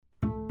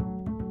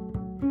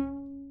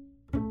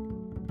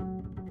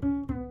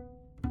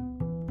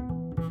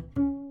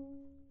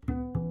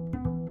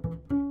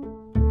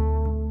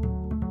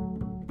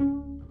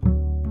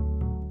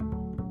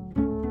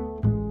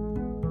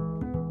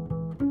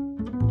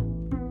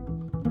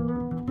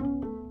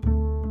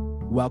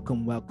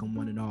Welcome, welcome,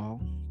 one and all,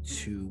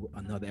 to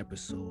another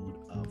episode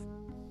of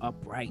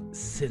Upright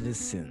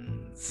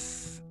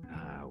Citizens,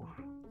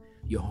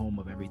 your home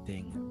of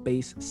everything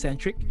bass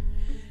centric.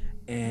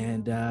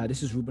 And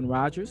this is Ruben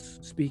Rogers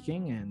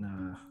speaking, and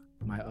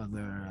my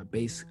other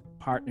bass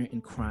partner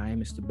in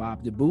crime, Mr.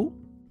 Bob DeBoo.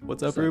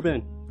 What's up,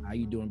 Ruben? How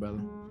you doing,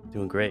 brother?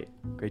 Doing great.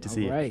 Great to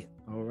see you.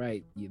 All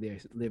right. You're there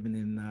living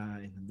in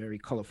a very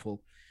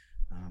colorful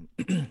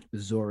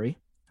Missouri.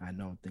 I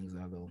know things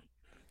are a little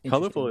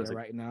colorful is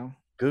right now.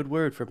 Good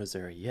word for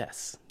Missouri.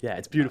 Yes. Yeah,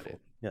 it's beautiful.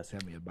 Yes. Tell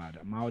me about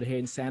it. I'm out here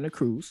in Santa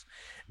Cruz,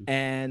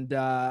 and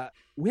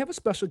we have a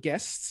special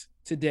guest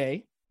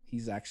today.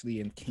 He's actually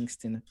in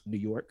Kingston, New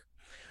York.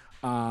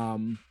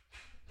 I'd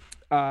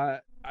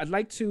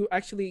like to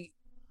actually,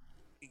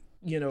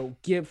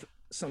 give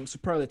some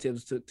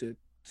superlatives to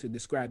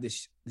describe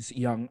this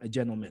young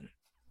gentleman.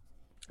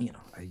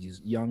 I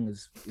use young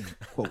as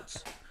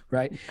quotes,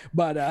 right?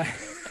 But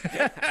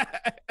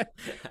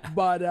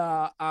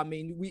I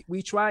mean,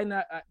 we try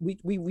not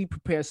we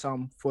prepare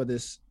some for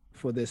this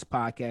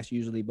podcast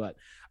usually, but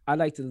I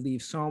like to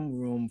leave some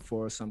room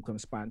for some kind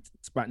of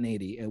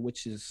spontaneity,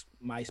 which is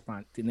my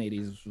spontaneity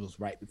was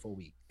right before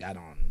we got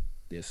on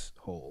this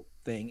whole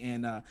thing,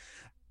 and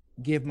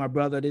give my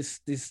brother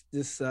this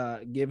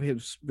give him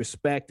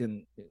respect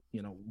and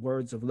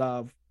words of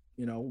love,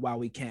 while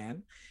we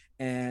can.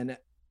 And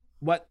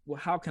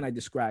how can I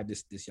describe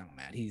this young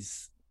man?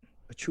 He's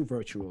a true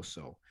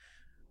virtuoso,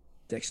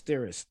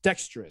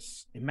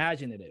 dexterous,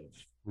 imaginative.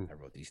 I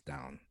wrote these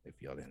down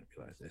if y'all didn't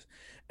realize this.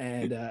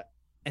 And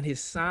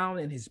his sound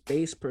and his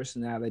bass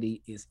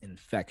personality is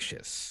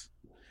infectious.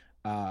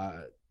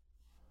 I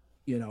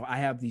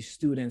have these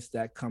students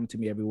that come to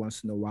me every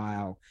once in a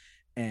while,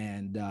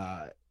 and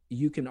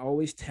you can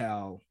always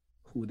tell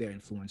who they're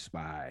influenced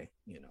by.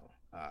 You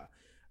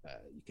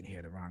can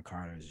hear the Ron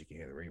Carters, you can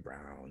hear the Ray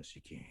Browns,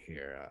 you can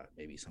hear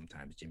maybe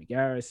sometimes Jimmy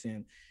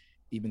Garrison,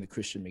 even the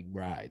Christian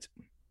McBrides.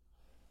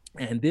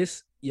 And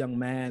this young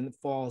man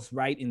falls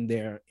right in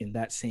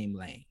that same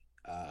lane.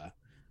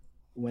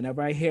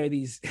 Whenever I hear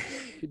these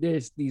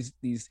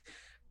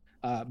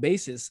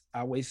basses, I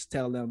always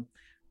tell them,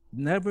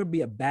 never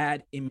be a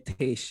bad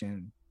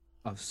imitation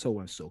of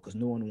so-and-so, because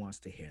no one wants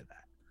to hear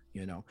that,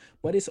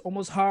 But it's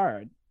almost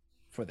hard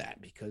for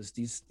that, because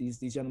these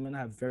gentlemen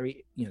have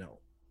very,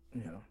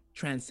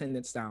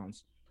 transcendent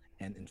sounds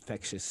and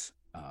infectious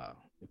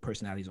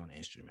personalities on the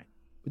instrument.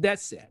 With that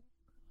said,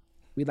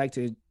 we'd like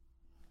to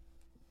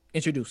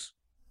introduce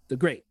the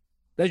great,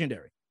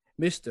 legendary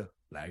Mr.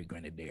 Larry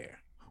Grenadier.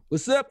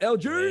 What's up,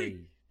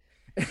 LG?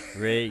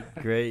 Great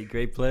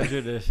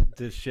pleasure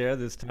to share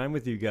this time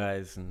with you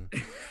guys and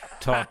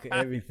talk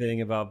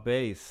everything about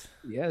bass.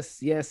 Yes.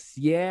 Here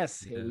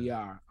we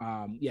are.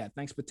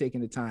 Thanks for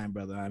taking the time,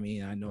 brother. I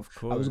mean, I know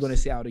I was going to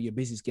say out of your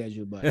busy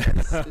schedule, but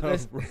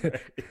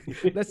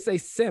let's say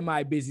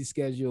semi-busy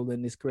schedule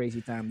in this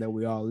crazy time that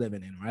we're all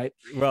living in, right?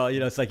 Well,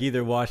 it's like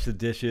either wash the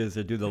dishes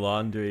or do the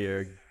laundry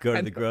or go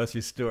to the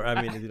grocery store.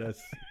 I mean,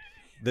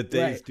 the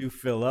days do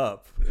fill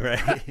up,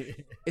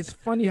 right? It's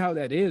funny how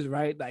that is,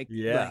 right?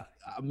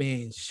 I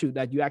mean, shoot,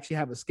 that you actually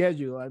have a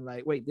schedule. I'm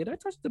like, wait, did I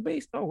touch the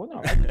bass? Oh,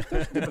 no, I didn't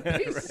touch the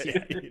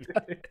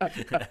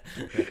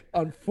bass.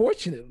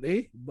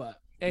 Unfortunately, but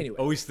anyway.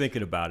 Always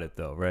thinking about it,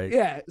 though, right?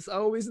 Yeah, it's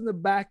always in the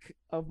back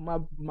of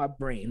my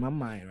brain, my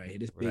mind, right?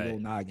 This big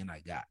old noggin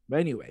I got. But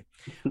anyway,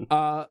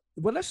 but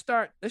let's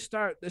start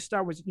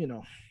with,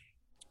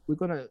 we're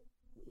gonna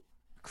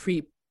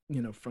creep,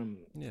 from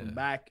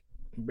back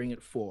and bring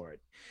it forward,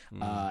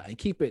 and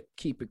keep it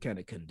kind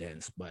of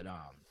condensed. But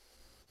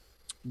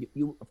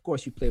you of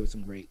course you play with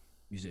some great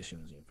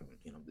musicians, from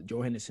the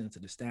Joe Henderson to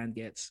the Stan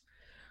Getz,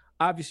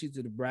 obviously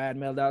to the Brad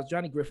Meldows,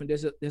 Johnny Griffin.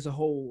 There's a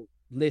whole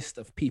list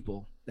of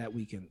people that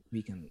we can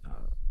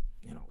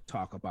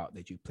talk about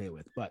that you play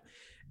with. But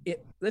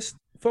let's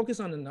focus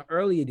on in the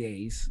early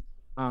days.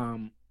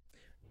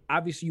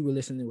 Obviously you were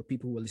listening with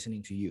people who were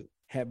listening to you,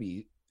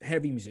 heavy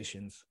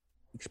musicians,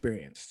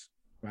 experienced,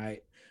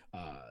 right?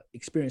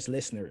 Experienced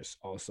listeners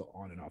also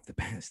on and off the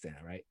bandstand,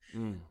 right?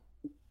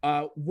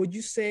 Would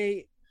you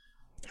say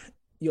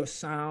your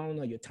sound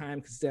or your time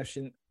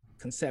conception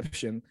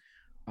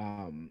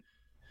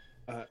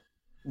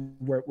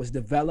was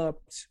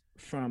developed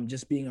from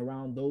just being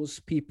around those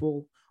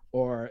people,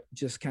 or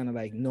just kind of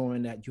like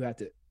knowing that you had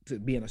to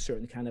be in a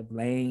certain kind of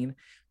lane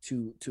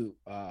to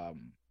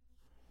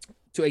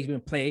even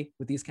play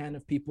with these kind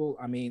of people?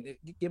 I mean,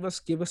 give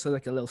us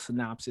like a little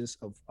synopsis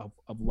of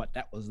what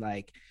that was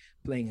like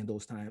playing in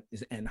those times,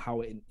 and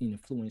how it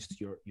influenced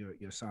your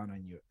sound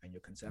and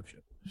your conception.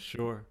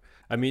 Sure.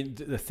 I mean,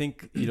 I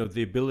think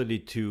the ability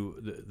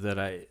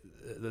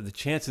the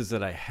chances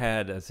that I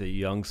had as a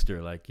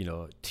youngster, like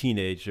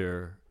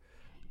teenager,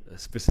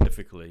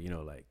 specifically,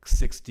 like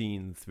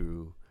 16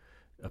 through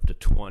up to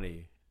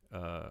 20.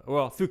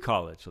 Through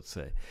college, let's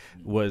say,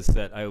 was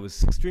that I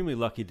was extremely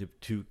lucky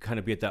to kind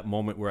of be at that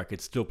moment where I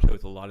could still play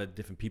with a lot of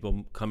different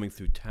people coming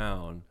through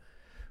town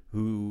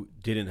who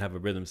didn't have a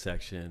rhythm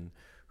section,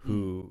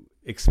 who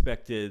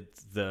expected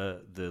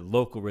the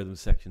local rhythm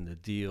section to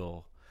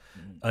deal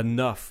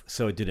enough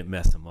so it didn't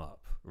mess them up.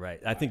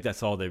 Right. I think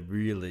that's all they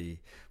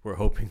really were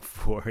hoping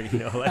for,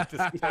 like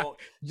just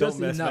don't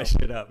mess my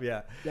shit up.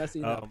 Yeah. Just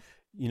enough.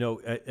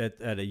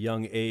 At a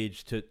young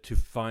age to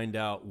find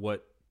out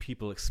what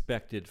people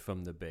expected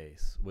from the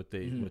bass, what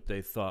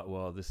they thought,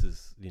 well, this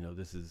is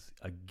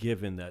a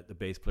given that the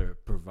bass player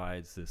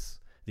provides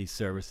these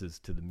services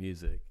to the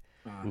music.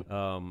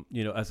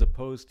 As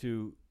opposed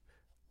to,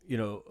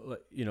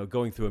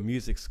 going through a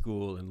music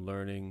school and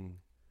learning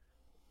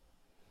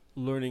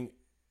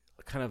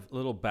kind of a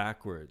little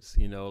backwards,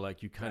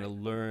 like you kind of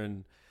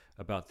learn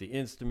about the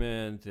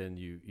instrument and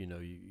you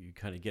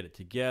kind of get it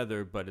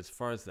together. But as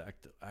far as the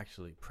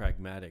actually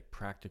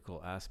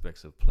practical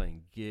aspects of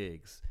playing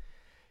gigs,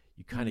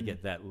 you kind of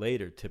get that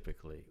later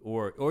typically,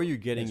 or you're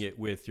getting it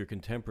with your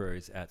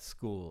contemporaries at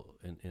school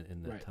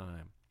in that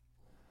time.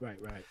 Right.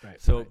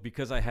 So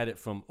because I had it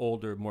from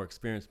older, more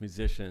experienced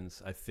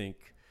musicians, I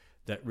think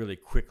that really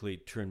quickly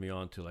turned me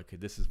on to like,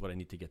 this is what I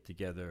need to get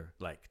together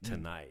like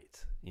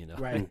tonight,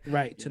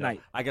 Right.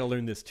 Tonight. I got to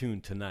learn this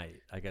tune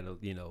tonight. I got to,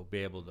 be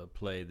able to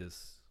play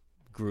this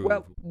groove.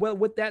 Well,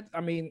 with that,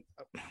 I mean,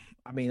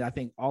 I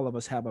think all of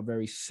us have a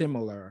very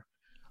similar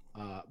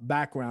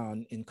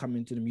background in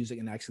coming to the music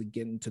and actually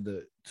getting to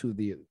the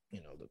the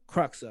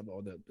crux of,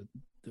 or the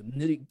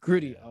nitty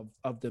gritty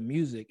of the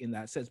music in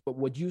that sense. But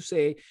would you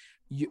say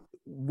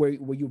were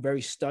you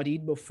very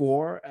studied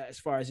before, as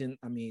far as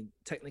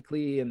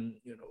technically and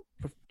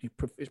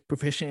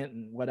proficient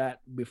and what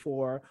that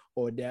before,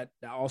 or that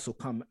also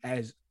come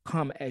as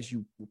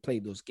you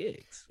played those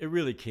gigs? It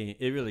really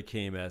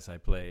came as I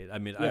played. I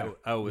mean,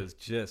 I was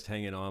just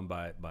hanging on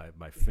by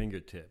my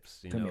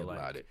fingertips, Tell me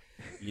about it.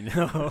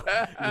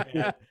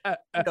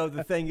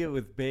 The thing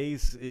with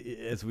bass,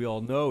 as we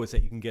all know, is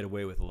that you can get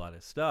away with a lot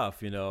of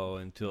stuff,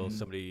 until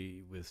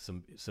somebody with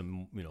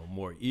some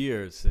more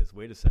ears says,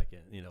 wait a second,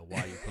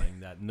 why are you playing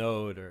that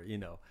note, or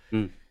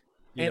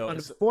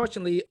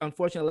unfortunately,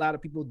 a lot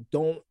of people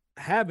don't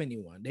have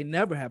anyone. They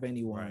never have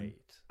anyone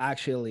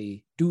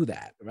actually do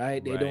that,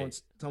 right? They don't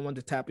someone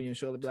to tap on your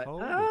shoulder,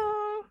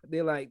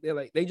 be like, they're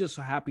like they just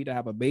so happy to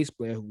have a bass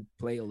player who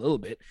play a little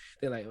bit.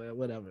 They're like, well,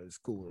 whatever, it's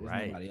cool.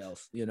 There's nobody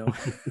else,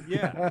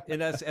 Yeah,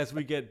 and as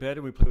we get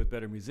better, we play with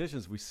better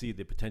musicians, we see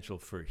the potential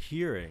for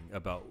hearing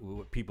about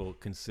what people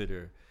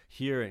consider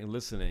hearing and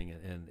listening,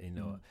 and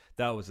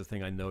that was the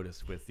thing I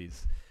noticed with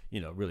these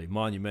really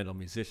monumental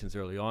musicians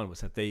early on, was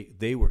that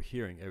they were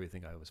hearing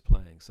everything I was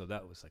playing. So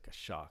that was like a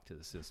shock to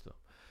the system.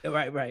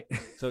 Right.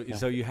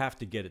 So you have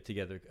to get it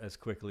together as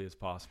quickly as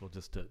possible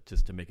just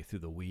to make it through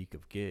the week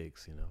of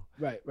gigs,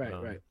 Right.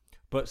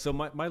 But so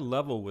my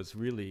level was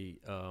really,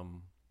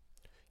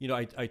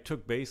 I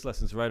took bass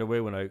lessons right away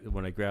when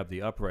I grabbed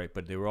the upright,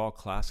 but they were all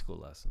classical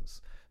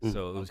lessons.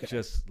 So it was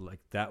just like,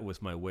 that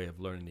was my way of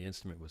learning the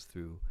instrument, was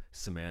through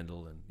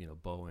Simandl and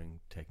bowing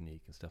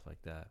technique and stuff like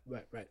that.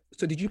 Right.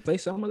 So did you play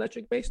some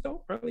electric bass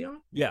though early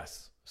on?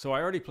 Yes. So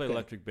I already played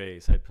electric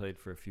bass. I played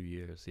for a few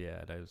years.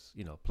 Yeah, and I was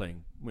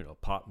playing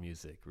pop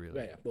music really.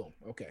 Right. Boom.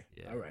 Okay.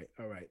 Yeah. All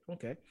right.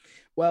 Okay.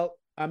 Well,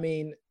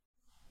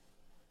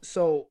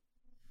 so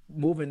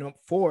moving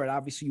forward,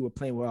 obviously you were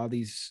playing with all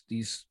these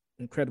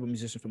incredible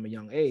musicians from a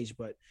young age,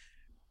 but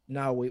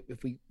now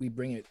if we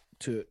bring it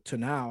to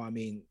now,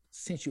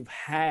 since you've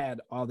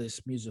had all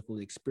this musical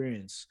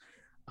experience,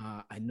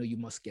 I know you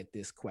must get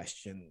this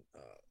question,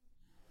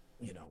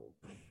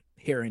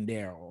 here and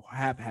there, or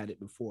have had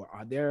it before.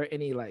 Are there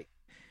any like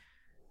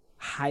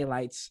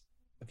highlights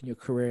of your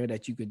career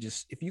that if you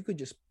could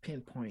just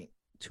pinpoint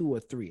 2 or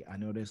 3? I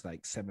know there's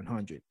like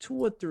 700, 2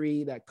 or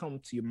 3 that come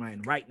to your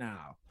mind right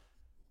now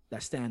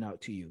that stand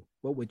out to you.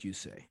 What would you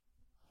say?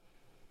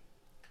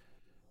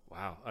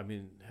 Wow.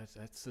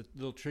 That's a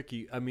little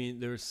tricky.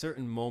 There are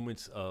certain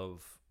moments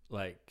of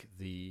like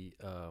the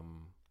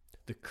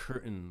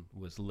curtain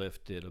was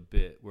lifted a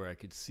bit, where I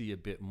could see a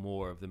bit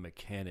more of the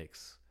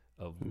mechanics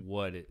of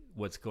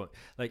what's going,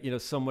 like,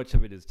 so much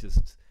of it is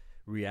just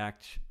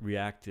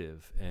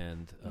reactive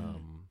and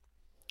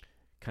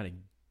kind of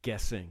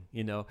guessing,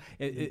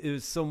 it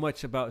was so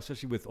much about,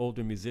 especially with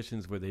older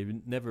musicians, where they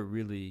never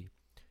really,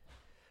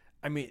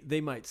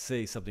 they might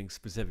say something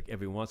specific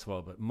every once in a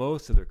while, but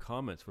most of their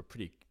comments were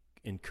pretty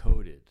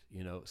encoded,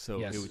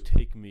 so it would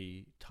take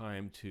me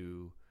time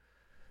to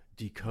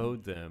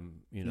decode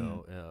them,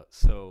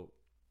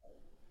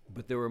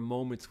 but there were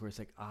moments where it's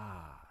like,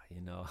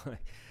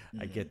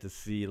 I get to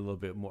see a little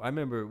bit more. I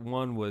remember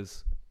one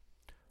was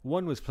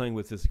playing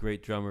with this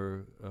great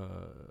drummer,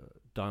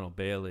 Donald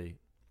Bailey,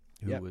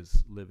 who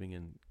was living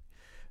in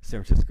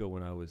San Francisco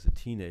when I was a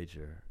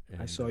teenager.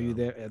 And, I saw you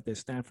there at the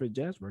Stanford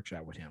Jazz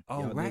Workshop with him.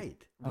 Oh,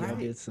 right. Y'all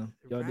did some.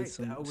 That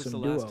was the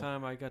duo. last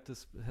time I got to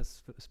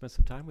spend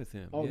some time with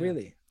him. Oh,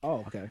 really?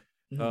 Oh, okay.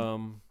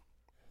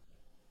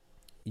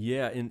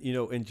 Yeah,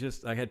 and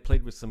just, I had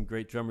played with some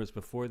great drummers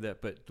before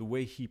that, but the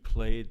way he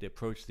played,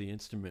 approached the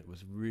instrument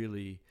was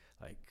really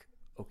like,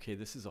 okay,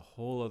 this is a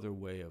whole other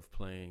way of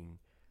playing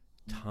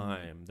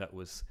time that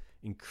was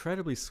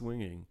incredibly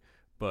swinging,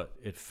 but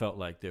it felt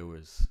like there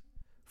was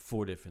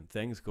 4 different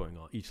things going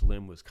on. Each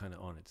limb was kind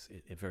of on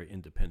a very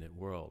independent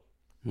world.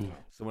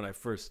 So when I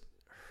first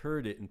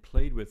heard it and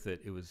played with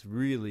it, it was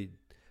really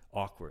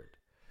awkward.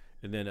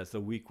 And then as the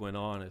week went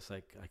on, it's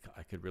like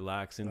I could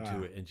relax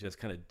into it and just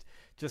kind of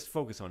just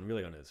focus on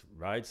really on this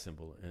ride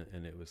cymbal.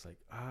 And it was like,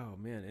 oh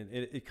man. And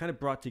it kind of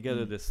brought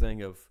together this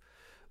thing of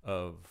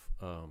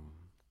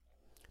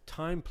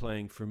time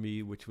playing for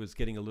me, which was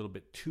getting a little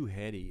bit too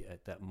heady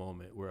at that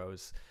moment, where I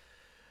was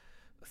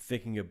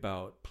thinking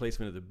about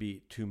placement of the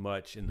beat too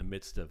much in the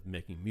midst of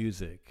making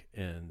music.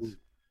 And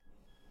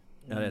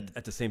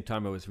at the same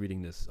time, I was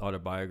reading this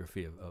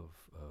autobiography of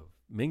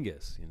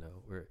Mingus, you know,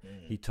 where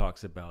he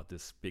talks about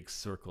this big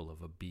circle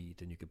of a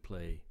beat, and you could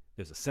play,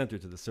 there's a center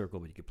to the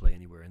circle, but you could play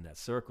anywhere in that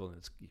circle. And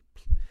it's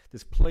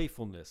this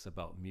playfulness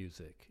about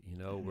music, you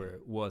know, where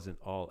it wasn't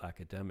all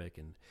academic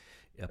and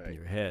up in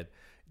your head.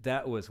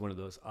 That was one of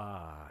those,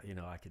 you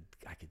know, I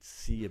could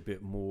see a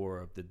bit more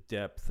of the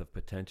depth of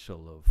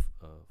potential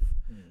of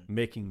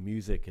making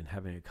music and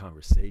having a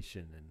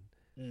conversation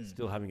and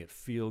still having it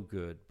feel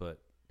good, but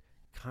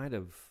kind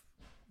of,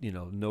 you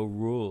know, no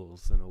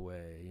rules in a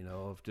way, you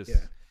know, of just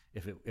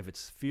if it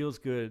feels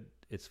good,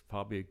 it's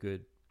probably a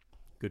good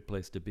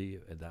place to be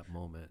at that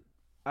moment.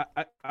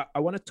 I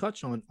want to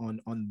touch on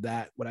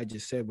that, what I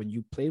just said when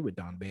you played with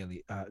Donald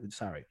Bailey.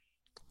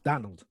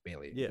 Donald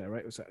Bailey. Yeah.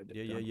 Is that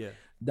right? Yeah.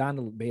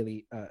 Donald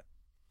Bailey. I'm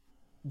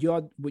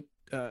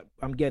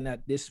getting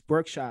at this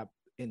workshop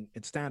in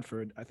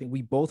Stanford. I think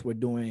we both were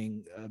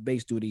doing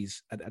bass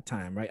duties at that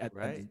time, right? At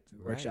the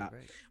workshop.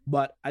 Right.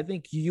 But I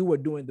think you were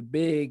doing the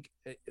big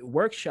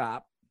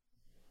workshop,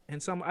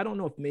 and I don't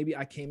know if maybe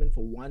I came in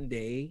for one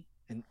day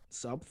and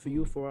sub for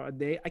you for a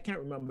day. I can't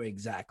remember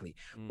exactly,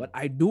 but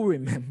I do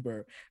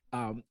remember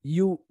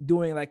you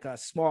doing like a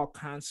small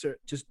concert,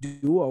 just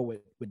duo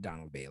with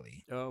Donald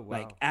Bailey. Oh wow!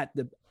 Like at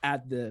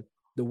the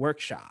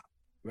workshop,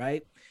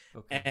 right?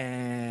 Okay.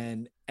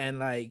 And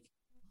like,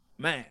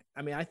 man,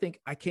 I mean, I think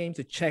I came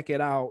to check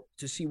it out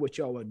to see what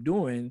y'all were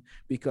doing,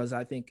 because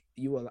I think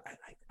you were,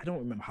 I don't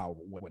remember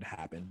what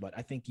happened, but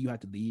I think you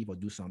had to leave or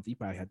do something. You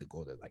probably had to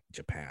go to like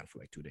Japan for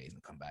like 2 days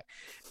and come back.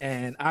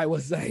 And I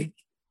was like,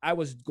 I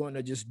was going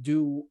to just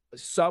do a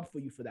sub for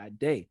you for that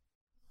day.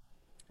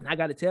 And I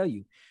got to tell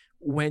you,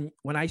 when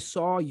I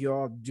saw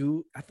y'all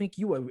do, I think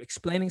you were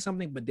explaining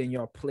something, but then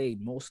y'all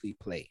mostly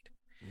played.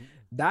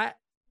 That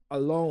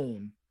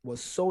alone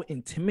was so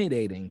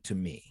intimidating to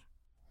me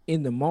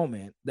in the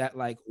moment, that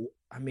like,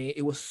 I mean,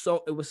 it was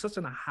such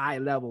on a high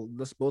level,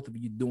 just both of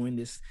you doing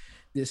this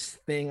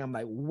thing. I'm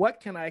like,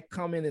 what can I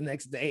come in the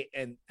next day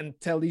and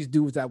tell these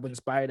dudes that would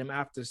inspire them,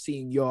 after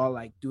seeing y'all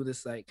like do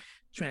this like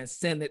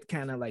transcendent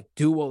kind of like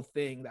duo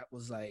thing that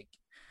was like,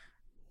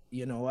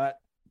 you know what,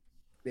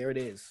 there it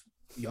is,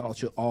 y'all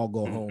should all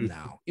go home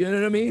now. You know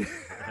what I mean?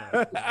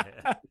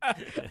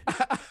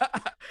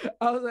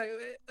 I was like,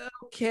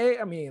 okay.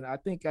 I mean, I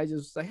think I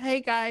just like,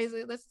 hey guys,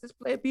 let's just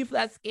play a B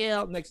flat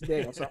scale next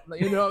day or something.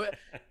 You know,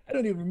 I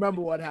don't even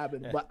remember what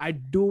happened, but I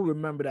do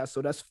remember that.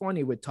 So that's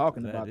funny we're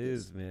talking about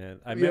this. That is, man.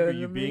 I remember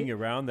you being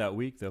around that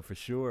week though, for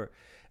sure.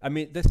 I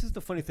mean, this is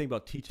the funny thing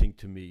about teaching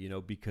to me, you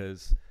know,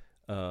 because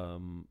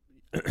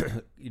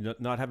you know,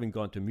 not having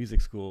gone to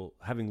music school,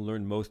 having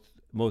learned most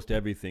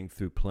everything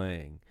through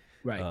playing.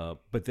 Right.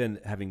 But then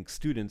having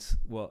students,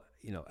 well,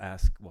 you know,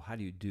 ask, well, how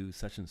do you do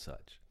such and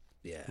such?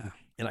 Yeah.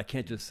 And I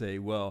can't just say,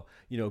 well,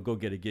 you know, go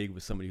get a gig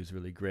with somebody who's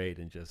really great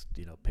and just,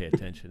 you know, pay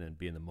attention and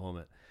be in the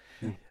moment.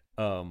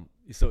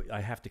 So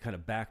I have to kind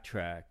of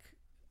backtrack,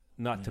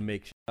 not to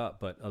make shit up,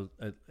 but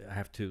I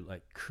have to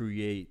like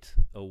create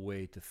a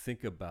way to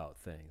think about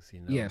things,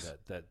 you know,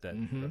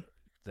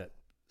 that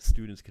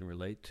students can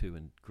relate to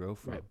and grow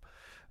from.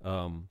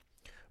 Right.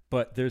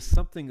 But there's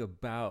something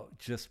about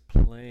just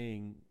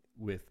playing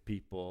with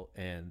people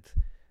and,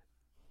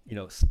 you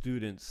know,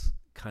 students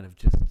kind of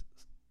just,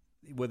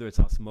 whether it's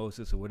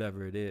osmosis or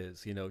whatever it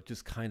is, you know,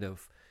 just kind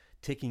of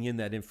taking in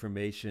that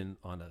information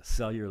on a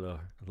cellular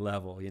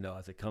level, you know,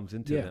 as it comes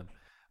into them,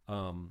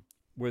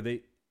 where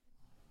they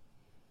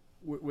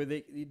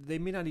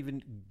may not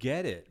even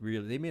get it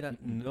really. They may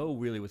not know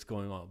really what's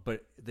going on,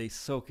 but they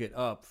soak it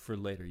up for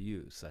later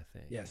use, I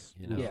think. Yes.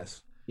 You know?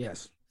 Yes.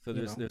 So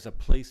there's a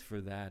place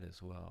for that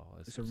as well.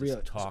 It's a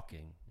real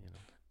talking, you know.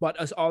 But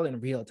it's all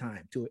in real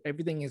time too.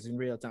 Everything is in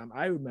real time.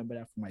 I remember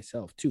that for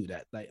myself too.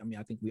 That like, I mean,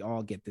 I think we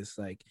all get this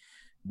like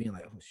being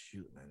like, oh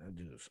shoot, man, I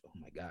do this. Oh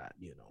my God,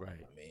 you know. Right.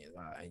 I mean,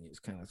 and you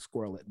just kind of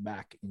squirrel it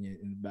back in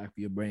the back of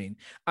your brain.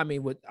 I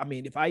mean,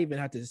 if I even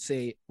had to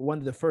say, one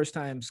of the first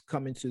times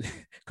coming to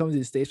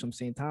the States from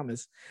St.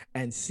 Thomas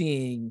and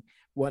seeing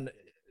one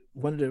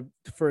of the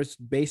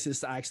first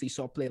bassists I actually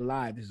saw play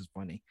live. This is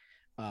funny.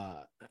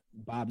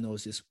 Bob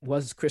knows this,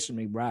 was Christian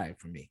McBride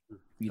for me.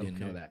 You didn't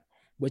know that.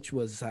 Which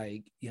was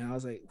like, you know, I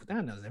was like,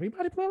 well, does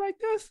everybody play like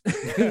this?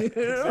 You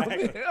know what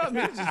I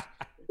mean?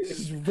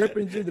 Just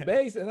ripping through the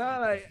bass. And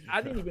I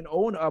didn't even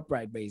own an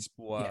upright bass.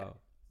 Wow.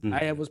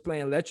 I was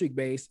playing electric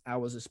bass. I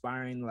was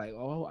aspiring like,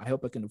 oh, I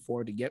hope I can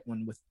afford to get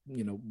one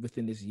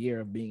within this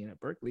year of being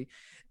at Berklee.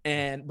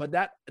 But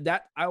that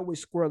I always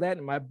squirrel that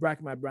in my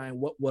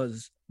brain. What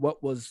was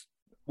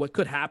what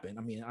could happen.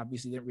 I mean,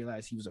 obviously didn't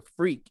realize he was a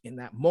freak in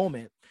that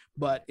moment,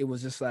 but it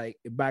was just like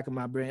back of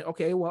my brain.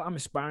 Okay, well, I'm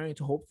aspiring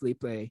to hopefully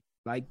play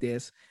like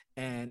this,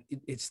 and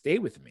it stayed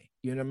with me.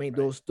 You know what I mean?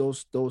 Right.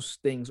 Those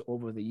things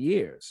over the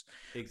years.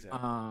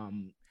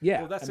 Exactly.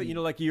 Yeah. Well, that's I what, mean,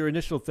 like your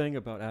initial thing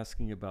about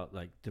asking about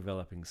like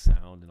developing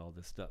sound and all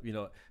this stuff.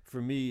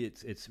 For me,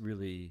 it's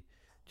really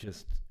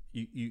just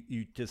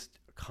you just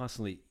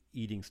constantly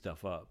eating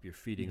stuff up. You're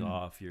feeding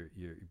off. You're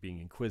being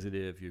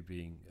inquisitive. You're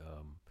being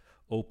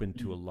open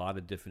to a lot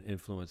of different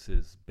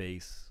influences,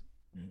 bass,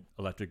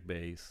 electric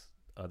bass,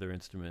 other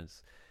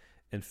instruments,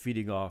 and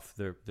feeding off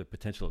the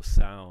potential of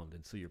sound.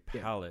 And so your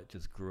palette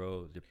just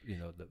grows.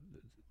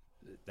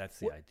 That's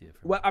the idea.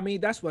 Well, I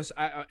mean, that's what's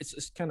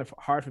it's kind of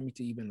hard for me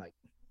to even like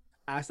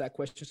ask that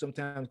question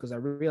sometimes, because I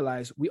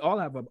realize we all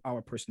have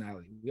our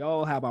personality. We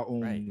all have our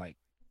own like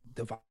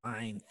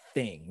divine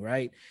thing,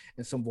 right?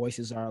 And some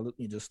voices are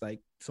just like,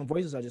 some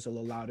voices are just a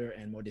little louder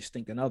and more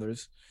distinct than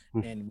others,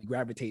 and we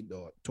gravitate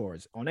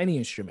towards on any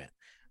instrument.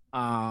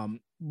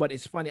 But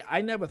it's funny,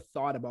 I never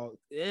thought about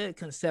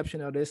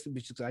conception of this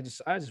because I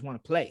just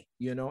want to play,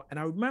 And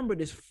I remember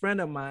this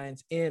friend of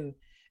mine's in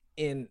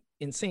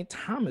St.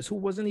 Thomas, who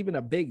wasn't even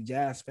a big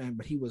jazz fan,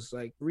 but he was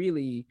like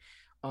really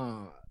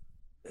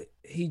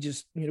he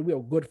just, we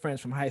were good friends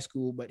from high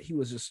school, but he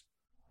was just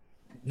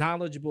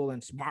knowledgeable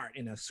and smart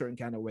in a certain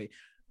kind of way.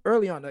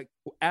 Early on, like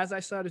as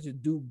I started to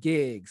do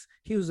gigs,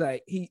 he was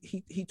like,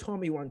 he told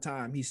me one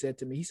time, he said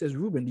to me, he says,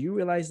 Ruben, do you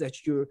realize that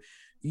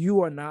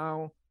you are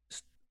now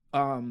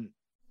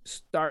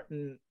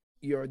starting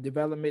your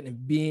development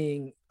and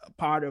being a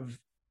part of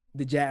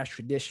the jazz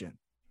tradition?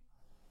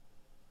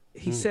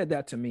 He said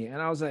that to me,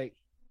 and I was like,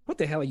 what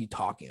the hell are you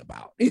talking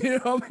about? You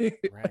know what I mean?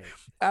 Right.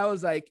 I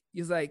was like,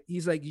 he's like,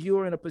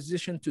 you're in a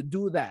position to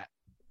do that.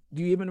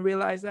 Do you even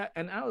realize that?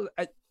 And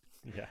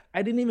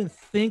I didn't even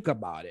think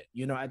about it.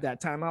 At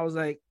that time, I was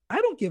like, I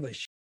don't give a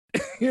shit.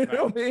 You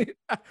know what I mean?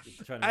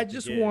 I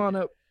just want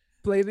to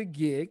play the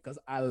gig because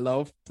I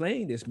love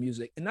playing this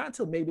music. And not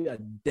until maybe a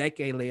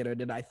decade later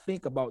did I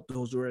think about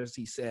those words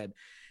he said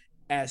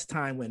as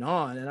time went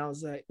on. And I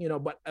was like,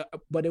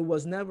 but it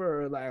was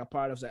never like a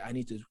part of like, I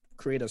need to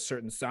create a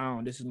certain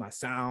sound. This is my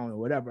sound or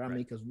whatever. I mean,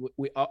 because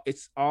we're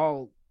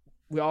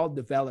all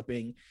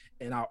developing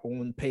in our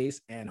own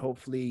pace, and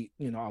hopefully,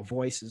 our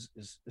voice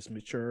is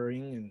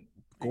maturing and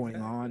going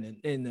on,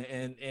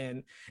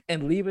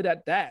 and leave it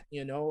at that.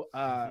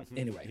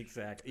 Anyway.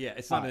 Exactly. Yeah,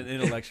 it's not an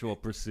intellectual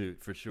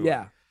pursuit for sure.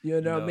 Yeah,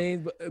 what I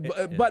mean.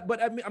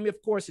 But I mean,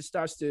 of course, it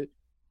starts to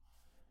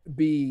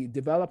be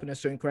developing a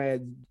certain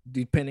credit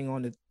depending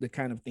on the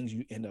kind of things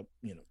you end up,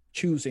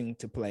 choosing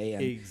to play.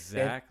 And,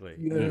 exactly.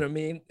 And, you know what I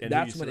mean? And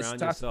that's when it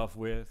starts yourself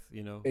with,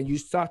 and you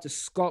start to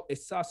sculpt. It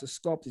starts to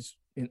sculpt its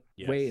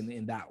way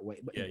in that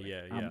way. But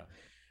anyway,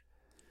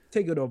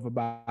 take it over,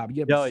 Bob.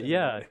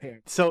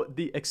 So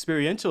the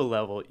experiential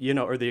level,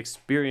 or the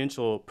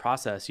experiential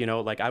process,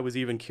 like I was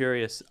even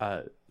curious,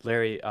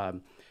 Larry,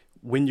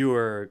 when you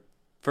were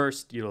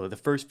first, the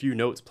first few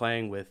notes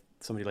playing with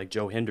somebody like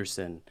Joe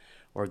Henderson,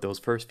 or those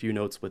first few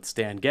notes with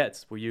Stan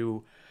Getz, were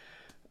you,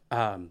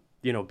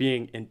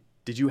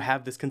 did you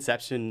have this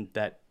conception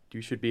that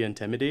you should be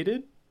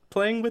intimidated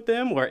playing with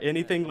them, or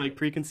anything like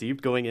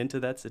preconceived going into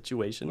that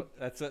situation? Well,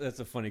 that's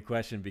a funny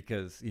question,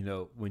 because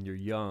when you're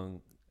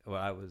young, well,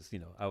 I was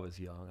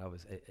young, I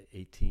was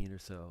 18 or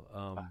so.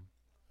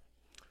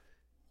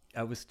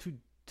 I was too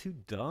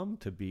dumb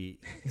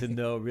to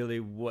know really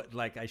what,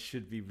 like, I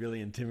should be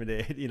really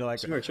intimidated,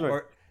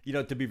 Sure.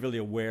 Or to be really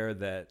aware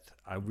that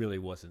I really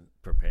wasn't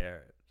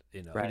prepared.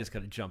 Right. You just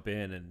got to jump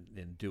in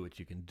and do what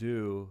you can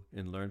do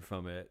and learn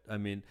from it. I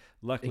mean,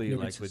 luckily,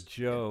 like with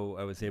Joe,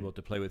 I was able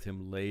to play with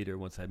him later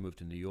once I moved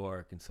to New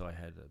York, and so I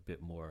had a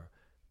bit more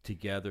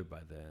together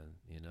by then,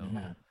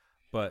 Mm-hmm.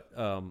 But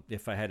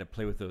if I had to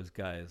play with those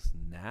guys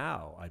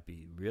now, I'd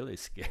be really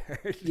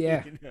scared.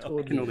 Yeah,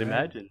 totally. I can only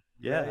imagine.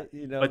 Yeah,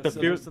 right? But the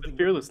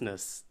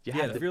fearlessness.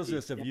 the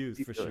fearlessness of youth,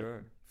 for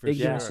sure.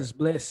 Ignorance is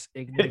bliss.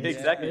 Ignorance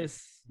exactly.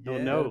 Is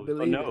bliss. Don't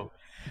know.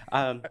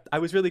 I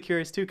was really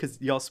curious too,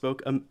 because y'all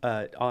spoke on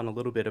a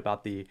little bit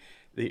about the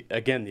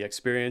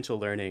experiential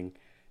learning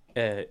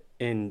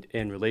in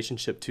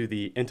relationship to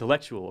the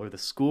intellectual or the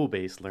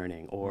school-based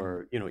learning,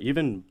 or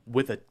even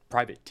with a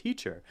private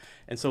teacher.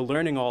 And so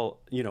learning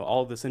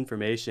all this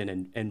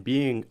information and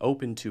being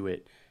open to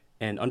it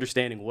and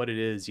understanding what it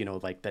is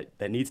like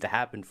that needs to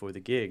happen for the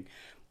gig.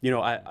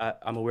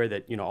 I'm aware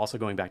that also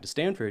going back to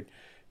Stanford,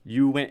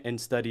 you went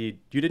and studied.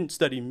 You didn't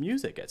study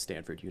music at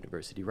Stanford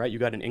University, right? You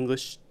got an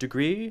English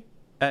degree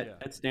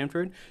at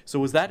Stanford. So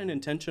was that an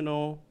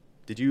intentional?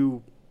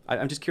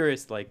 I'm just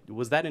curious, like,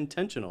 was that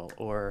intentional,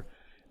 or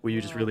were you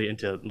just really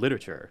into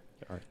literature?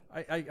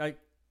 I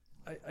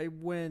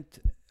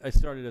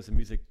started as a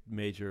music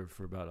major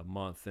for about a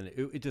month, and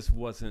it just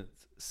wasn't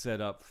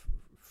set up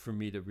for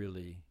me to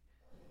really.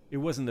 It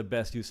wasn't the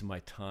best use of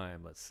my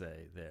time, let's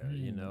say, there,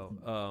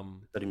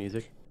 Study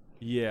music?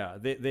 Yeah,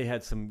 they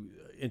had some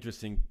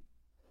interesting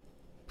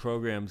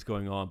programs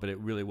going on, but it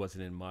really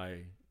wasn't in my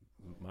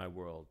my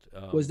world.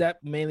 Was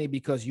that mainly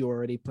because you were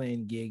already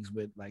playing gigs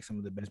with like some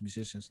of the best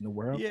musicians in the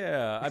world?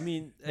 Yeah, I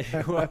mean,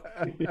 well,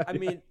 I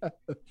mean,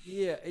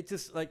 yeah, it's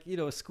just like,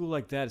 a school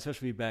like that,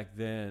 especially back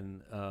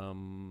then,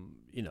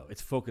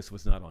 its focus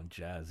was not on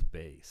jazz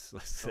bass,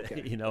 let's say,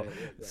 Okay. Right.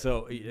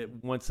 So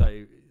once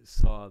I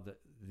saw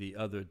the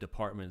other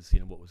departments,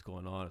 what was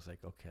going on, I was like,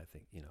 okay, I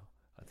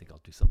think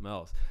I'll do something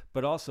else.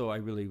 But also, I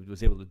really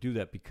was able to do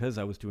that because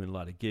I was doing a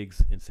lot of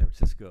gigs in San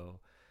Francisco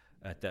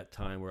at that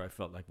time, where I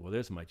felt like, well,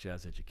 there's my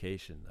jazz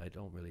education. I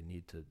don't really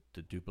need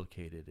to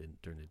duplicate it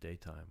during the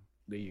daytime.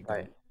 There you go.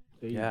 Right.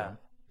 There you Yeah.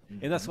 go.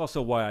 And that's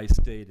also why I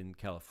stayed in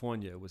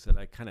California, was that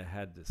I kind of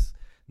had this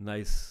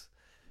nice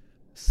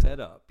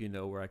setup,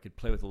 where I could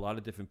play with a lot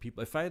of different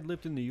people. If I had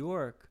lived in New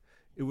York,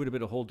 it would have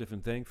been a whole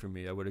different thing for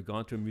me. I would have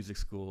gone to a music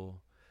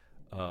school.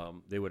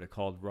 They would have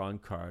called Ron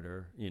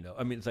Carter,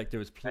 I mean, it's like there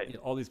was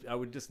all these, I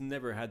would just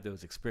never had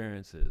those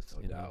experiences,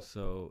 No doubt.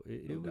 so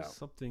it was doubt.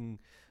 something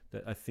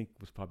that I think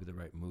was probably the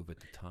right move at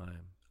the time.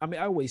 I mean,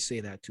 I always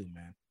say that too,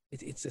 man.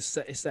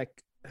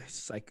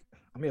 It's like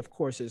I mean, of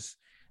course,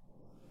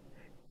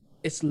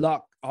 it's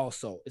luck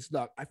also. It's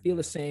luck. I feel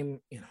the same,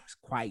 it's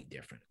quite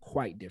different.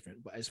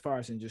 But as far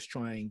as in just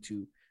trying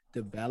to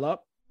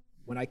develop,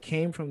 when I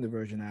came from the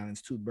Virgin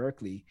Islands to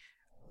Berkeley,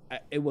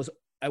 it was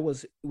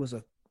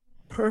a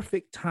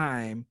perfect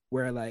time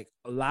where like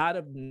a lot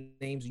of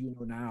names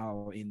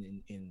now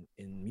in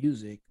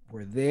music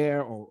were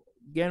there or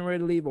getting ready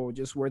to leave or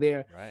just were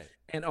there. Right.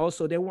 And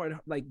also there weren't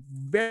like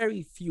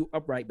very few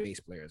upright bass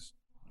players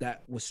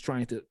that was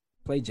trying to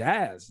play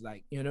jazz,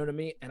 like, you know what I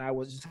mean? And I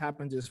was just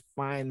happened to just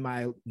find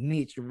my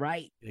niche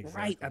right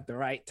at the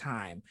right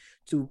time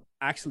to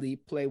actually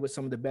play with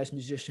some of the best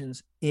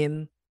musicians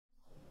in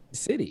the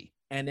city.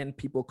 And then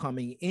people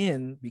coming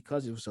in,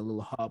 because it was a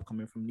little hub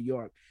coming from New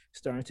York,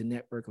 starting to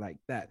network like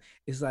that.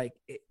 It's like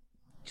it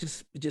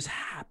just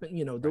happened,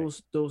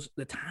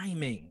 the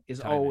timing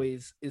is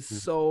always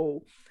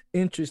so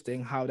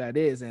interesting how that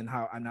is, and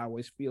I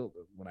always feel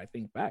when I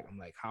think back, I'm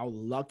like how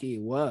lucky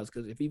it was,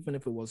 because even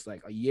if it was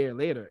like a year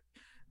later,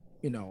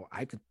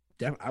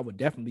 I would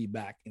definitely be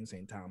back in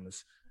St.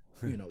 Thomas,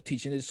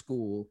 teaching at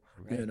school,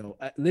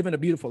 living a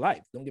beautiful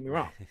life. Don't get me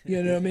wrong,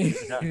 you know what I mean?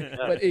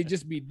 But it'd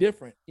just be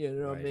different, you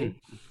know what I mean?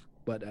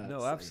 But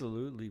no,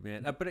 absolutely,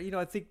 man. But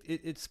I think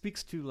it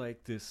speaks to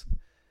like this.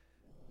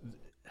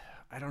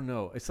 I don't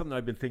know. It's something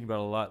I've been thinking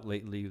about a lot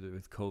lately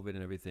with COVID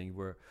and everything.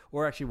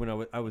 Or actually,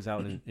 when I was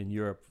out in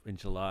Europe in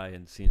July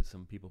and seeing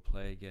some people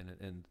play again,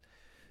 and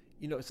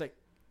it's like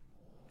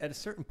at a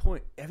certain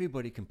point,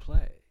 everybody can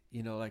play.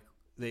 Like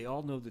they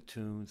all know the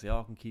tunes, they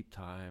all can keep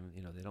time.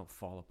 They don't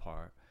fall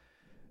apart.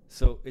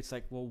 So it's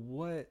like, well,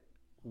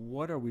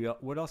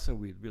 what else are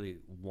we really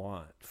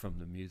want from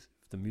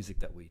the music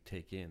that we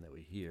take in, that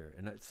we hear?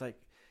 And it's like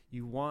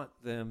you want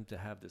them to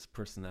have this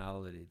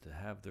personality, to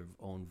have their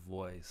own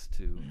voice,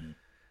 to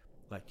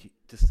like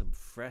just some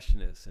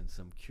freshness and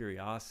some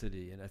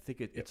curiosity. And I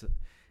think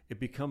it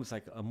becomes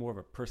like a more of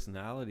a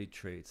personality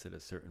traits at a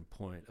certain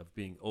point of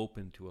being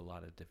open to a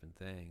lot of different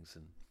things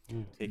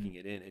and taking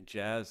it in. And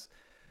jazz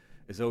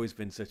has always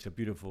been such a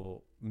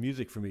beautiful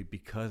music for me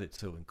because it's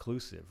so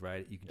inclusive,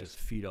 right? You can just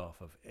feed off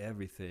of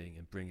everything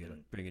and bring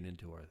it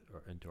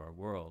into our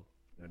world.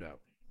 No doubt.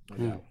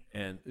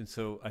 And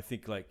so I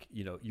think like,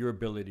 your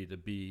ability to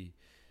be,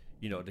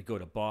 to go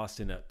to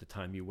Boston at the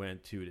time you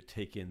went to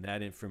take in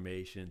that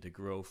information, to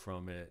grow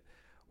from it,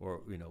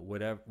 or,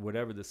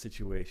 whatever the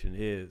situation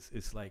is,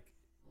 it's like,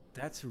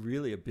 that's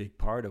really a big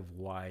part of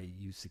why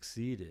you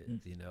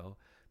succeeded,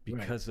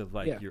 because of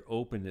like your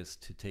openness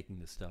to taking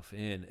the stuff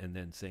in and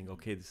then saying,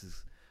 okay,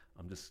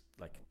 I'm just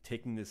like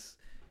taking this,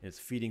 and it's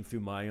feeding through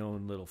my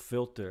own little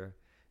filter,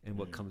 and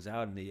what comes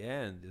out in the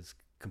end is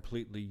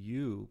completely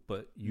you,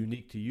 but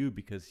unique to you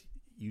because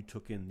you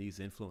took in these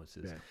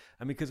influences. Yeah.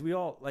 I mean, because we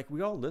all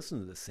listen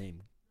to the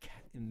same,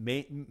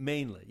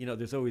 mainly.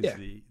 There's always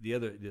the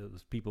other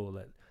those people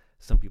that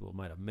some people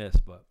might have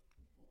missed, but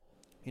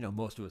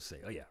most of us say,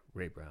 oh yeah,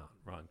 Ray Brown,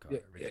 Ron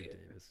Carter, Richard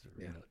Davis,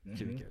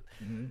 Jimmy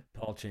Carter,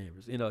 Paul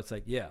Chambers. It's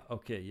like, yeah,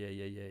 okay,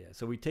 yeah.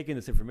 So we take in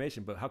this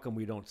information, but how come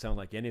we don't sound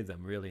like any of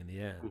them really in the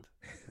end?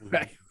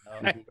 Right.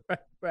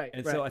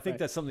 And so I think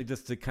that's something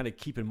just to kind of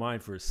keep in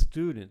mind for a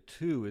student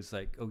too, is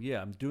like, oh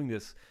yeah, I'm doing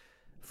this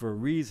for a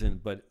reason,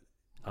 but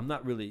I'm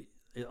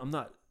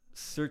not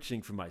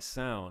searching for my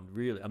sound,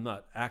 really. I'm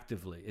not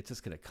actively. It's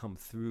just going to come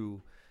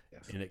through,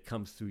 and it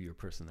comes through your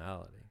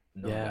personality.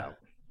 No doubt.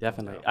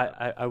 Definitely.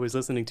 I was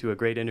listening to a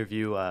great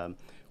interview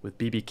with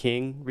B.B.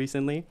 King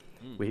recently,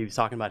 where he was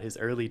talking about his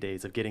early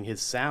days of getting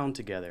his sound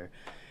together.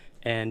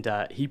 And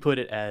he put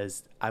it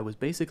as, I was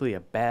basically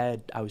I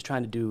was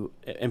trying to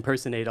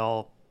impersonate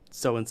all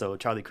so-and-so,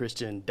 Charlie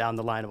Christian, down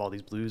the line of all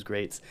these blues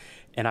greats.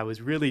 And I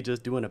was really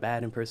just doing a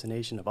bad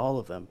impersonation of all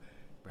of them.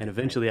 And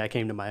eventually I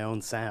came to my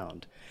own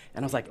sound.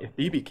 And I was like, if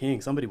B.B.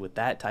 King, somebody with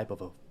that type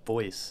of a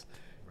voice,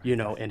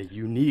 and a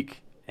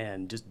unique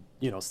and just,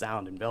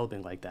 sound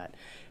enveloping like that,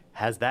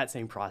 has that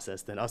same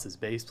process, than us as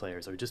bass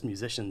players or just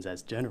musicians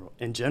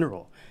in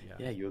general.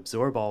 You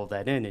absorb all of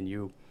that in, and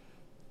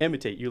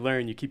imitate, you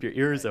learn, you keep your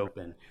ears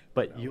open,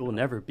 but you will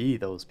never be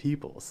those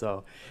people.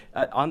 So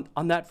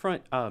on that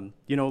front,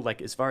 you know,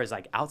 like as far as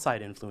like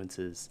outside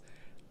influences,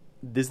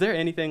 is there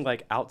anything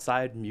like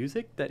outside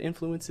music that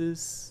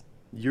influences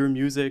your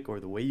music or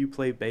the way you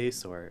play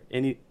bass or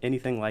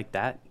anything like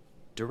that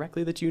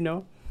directly that you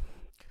know?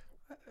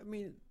 I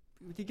mean,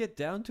 if you get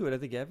down to it, I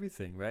think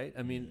everything, right?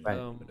 I mean,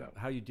 Right.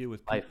 how you deal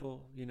with Life.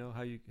 people, you know,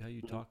 how you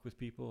talk with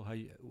people,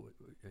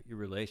 your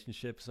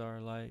relationships are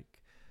like,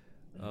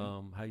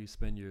 how you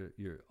spend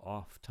your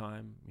off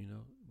time, you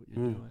know, what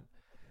you're doing.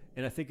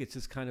 And I think it's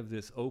just kind of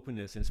this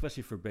openness, and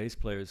especially for bass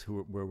players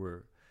where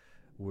we're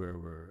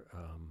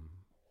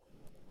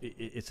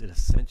it's an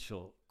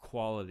essential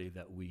quality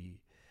that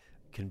we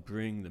can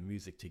bring the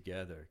music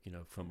together, you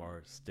know, from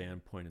our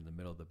standpoint in the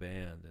middle of the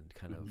band, and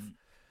kind of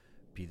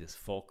be this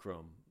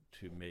fulcrum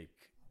to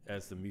make,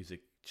 as the music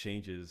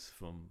changes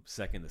from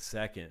second to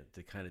second,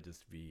 to kind of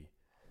just be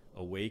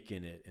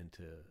awaken it and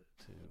to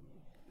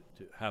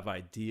have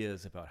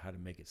ideas about how to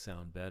make it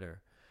sound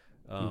better.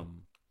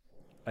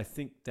 I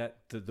think that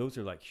those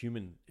are like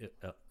human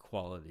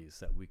qualities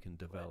that we can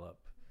develop,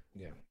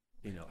 Yeah.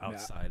 you know,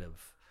 outside of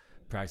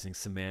practicing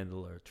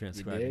Simandl or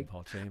transcribing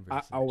Paul Chambers.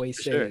 I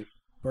always say,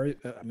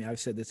 I mean, I've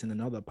said this in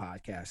another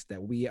podcast,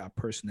 that we are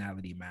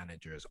personality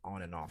managers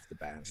on and off the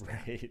bandstand.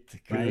 Right,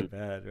 good and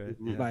bad, right?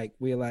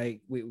 Yeah.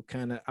 We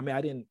kind of, I mean,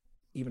 I didn't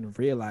even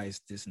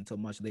realize this until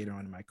much later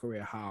on in my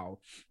career, how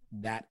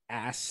that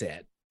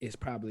asset is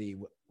probably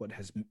what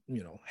has,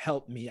 you know,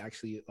 helped me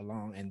actually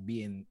along and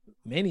be in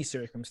many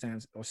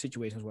circumstances or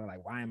situations where,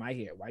 like, why am I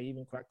here? Why are you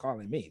even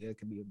calling me? There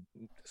could be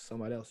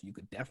someone else you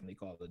could definitely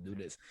call to do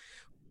this,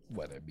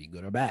 whether it be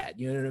good or bad.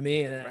 You know what I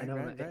mean?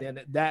 And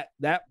then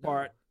that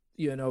part,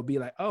 you know, be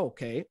like, oh,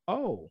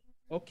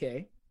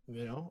 okay,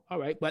 you know, all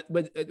right. But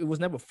it was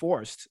never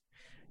forced.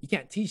 You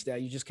can't teach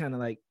that. You just kind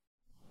of like,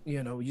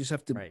 you know, you just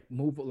have to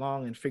move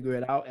along and figure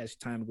it out as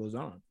time goes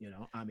on, you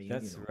know. I mean,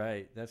 that's, you know.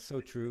 right. That's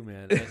so true,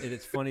 man. And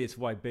it's funny. It's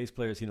why bass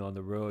players, you know, on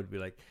the road,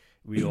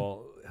 we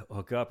all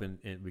hook up and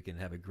we can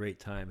have a great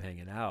time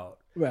hanging out.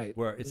 Right.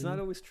 Where it's not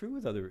always true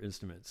with other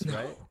instruments,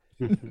 right?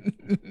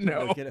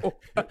 No.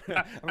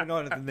 I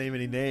don't have to name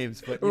any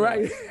names, but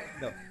right.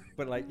 No,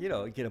 but like, you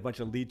know, get a bunch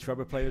of lead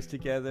trumpet players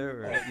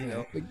together, or you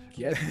know,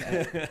 get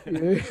that.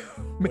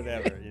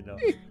 Whatever, you know.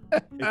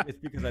 It's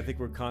because I think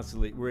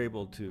we're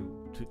able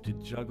to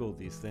juggle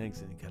these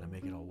things and kind of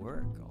make it all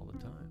work all the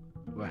time.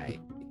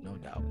 Right. No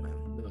doubt,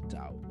 man. No